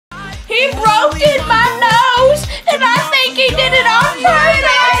broke in my nose, and I think he did it on purpose.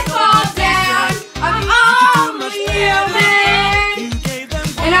 I fall down, I'm only human,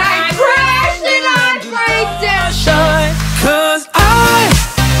 and I crash and I break down. Cause I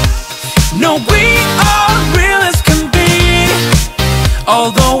know we are real as can be.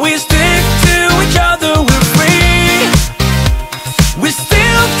 Although we stick to each other, we're free. We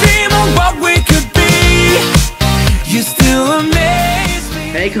still dream of what we could be. You still amaze me.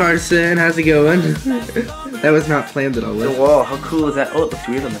 Hey Carson, how's it going? That was not planned at all. Whoa, how cool is that? Oh, it looks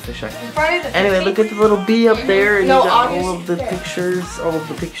weird on the fisheye. Friday the Anyway, look at the little bee up there, and No, you got August all of the 5th. pictures, all of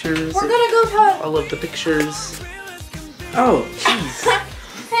the pictures. We're gonna go to. All of the pictures. Oh, jeez.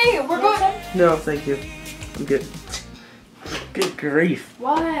 Hey, we're going. No, thank you. I'm good. Good grief.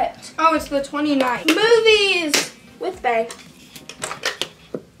 What? Oh, it's the 29th. Movies with Bay.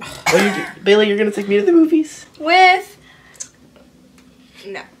 Bailey, you're gonna take me to the movies? With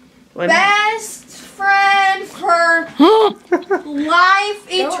no. Why not? Best friend for life,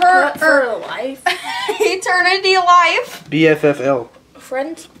 eternity life. BFFL.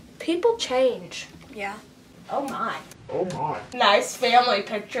 Friends, people change. Yeah. Oh my. Oh my. Nice family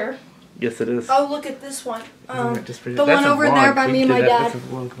picture. Yes, it is. Oh, look at this one. The one over there by me and my dad.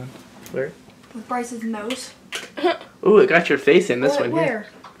 Where? With Bryce's nose. Ooh, it got your face in this one here.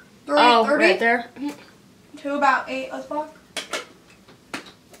 Where? Oh, 30? right there. To about 8 o'clock.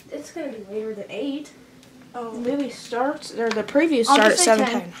 It's gonna be later than 8. Oh. The movie starts, or the previews I'll start at just say 7:10.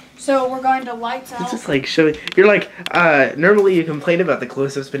 10. So we're going to lights It's out. just like showing. You're like, normally you complain about the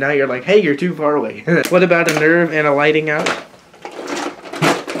close-ups, but now you're like, hey, you're too far away. What about a nerve and a lighting out?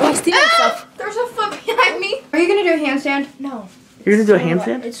 Oh, Steven stuff. There's a foot behind me. Are you gonna do a handstand? No. You're gonna do a Sort of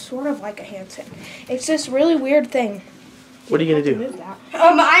handstand? like- It's sort of like a handstand. It's this really weird thing. What are you gonna do? Move that.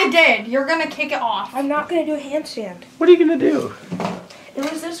 I did. You're gonna kick it off. I'm not gonna do a handstand. What are you gonna do? It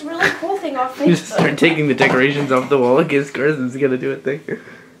was this really cool thing off You just Facebook. start taking the decorations off the wall against Carson's gonna do a thing.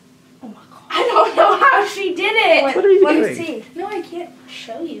 I don't know how she did it. What are you Let doing? me see. No, I can't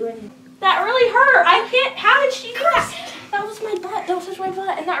show you. And that really hurt. I can't. How did she do that? That was my butt. Don't touch my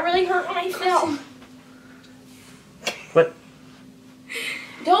butt. And that really hurt when I fell. What?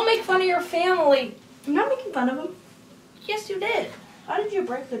 Don't make fun of your family. I'm not making fun of him. Yes, you did. How did you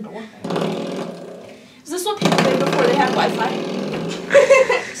break the door? Is this what people did before they had Wi-Fi?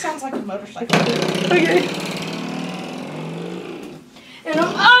 Sounds like a motorcycle. Okay. And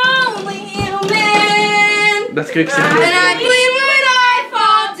I'm only human. That's good. And I bleed when I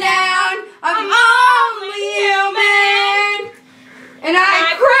fall down. I'm only human. And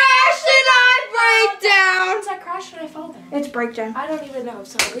I crash and I break down. Once I crashed and I fell there. It's breakdown. I don't even know,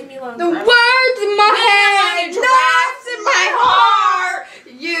 so leave me alone. The words in my head, knives in my heart.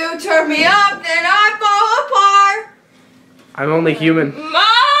 You turn me up, then I fall apart. I'm only human.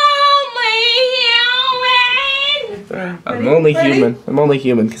 I'm only Ready? human. I'm only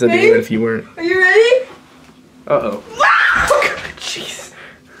human because I'd be Ready? weird if you weren't. Are you ready? Uh-oh. Jeez.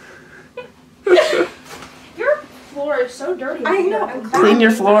 Your floor is so dirty. I know. Clean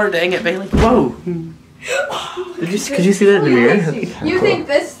your floor, dang it, Bailey. Whoa. Could you see that in the mirror? You think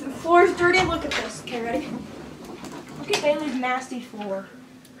this floor's dirty? Look at this. Okay, ready? Look at Bailey's nasty floor.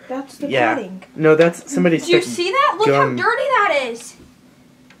 That's the Yeah. pudding. No, that's somebody Do you stuck see that? Look gum. how dirty that is.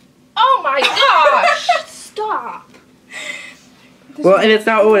 Oh my gosh! Stop. Well, and it's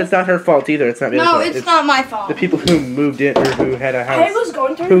not. Oh, it's not her fault either. It's not Bailey's No, fault. it's not my fault. The people who moved in or who had a house. I was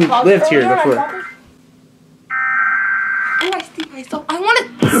going through Who the closet lived here earlier and I before? thought there- Oh, I see myself. I want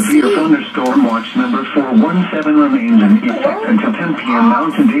to Severe thunderstorm watch number 417 remains in effect until 10 p.m.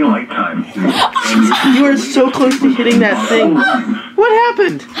 Mountain Daylight Time. You are so close to hitting that thing. What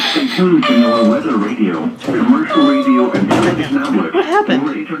happened? Stay tuned to your weather radio, commercial radio, and television outlet. What happened?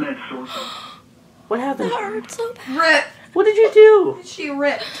 Or internet sources. What happened? That hurt so bad. rip. What did you do? She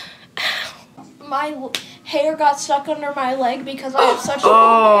ripped. My hair got stuck under my leg because I have such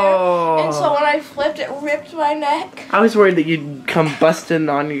long hair. And so when I flipped, it ripped my neck. I was worried that you'd come busting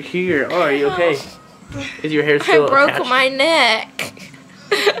on your hair. Oh, are you okay? Is your hair I still broke attached? my neck.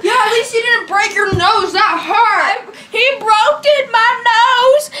 Yeah, at least you didn't break your nose. That hurt. He broke in my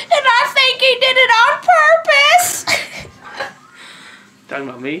nose, and I think he did it on purpose. Talking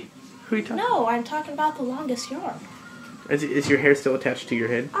about me? Who are you talking No, I'm talking about the longest yarn. Is your hair still attached to your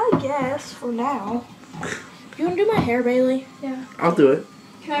head? I guess, for now. You want to do my hair, Bailey? Yeah. I'll do it.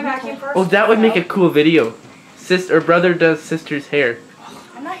 Can I vacuum first? Oh, that would make a cool video. Brother does sister's hair.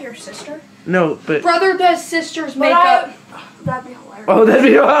 I'm not your sister. No, but... Brother does sister's But makeup. That'd be hilarious. Oh, that'd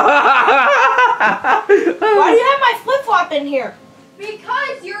be... Why do you have my flip-flop in here?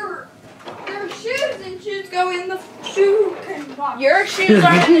 Because your shoes and shoes go in the shoe. box. Your shoes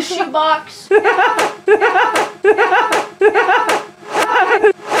are in the shoe box.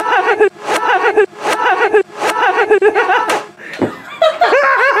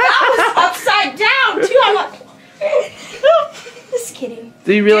 That was upside down too. I'm like, just kidding.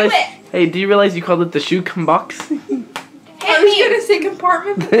 Do you realize? Do it. Hey, do you realize you called it the shoe box? Hey, I was gonna say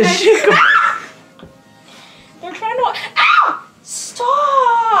compartment. The shoe box. They're trying to. Ow!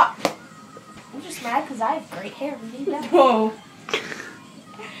 Stop! I'm just mad because I have great hair. We need that. Whoa.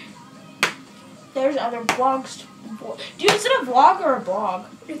 There's other vlogs. Dude, is it a vlog or a blog?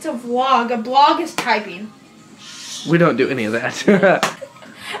 It's a vlog. A blog is typing. We don't do any of that.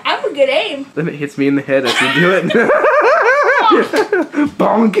 I'm a good aim. Then it hits me in the head as you do it.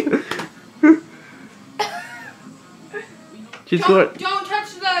 Bonk. She's going. Don't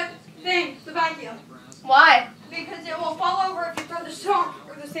touch the thing, the vacuum. Why? Because it will fall over if you throw the stone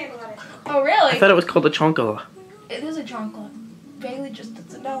or the sand on it. Oh, really? I thought it was called a chonkala. It is a chocolate. Bailey just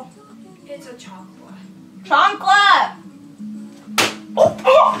doesn't know. It's a chocolate. Chocolate!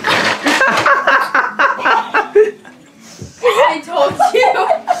 I told you.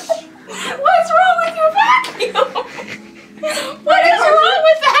 What's wrong with your vacuum? What is wrong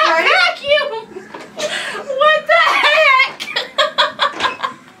with that vacuum? What the heck?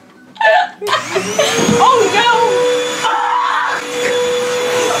 Oh no!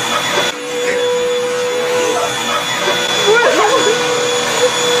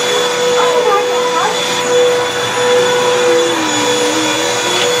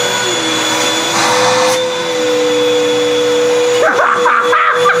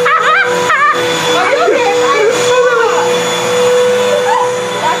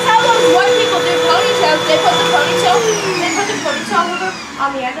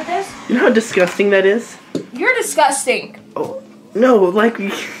 On the end of this? You know how disgusting that is? You're disgusting. Oh no, like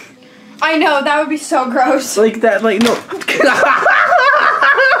I know, that would be so gross. like that, like no.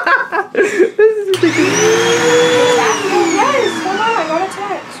 This is ridiculous. Yes, hold on, I got a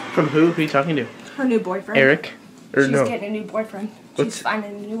text. From who? Who are you talking to? Her new boyfriend. Eric? Or She's no? getting a new boyfriend. What's- She's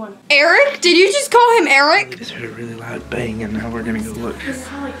finding a new one. Eric? Did you just call him Eric? I just heard a really loud bang, and now we're gonna go look. It's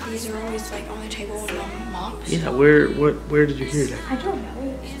not like these are always like on the table with mops. Yeah, where did you hear that? I don't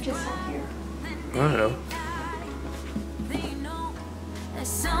know. It's just up here. I don't know.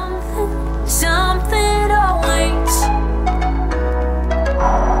 Something awaits.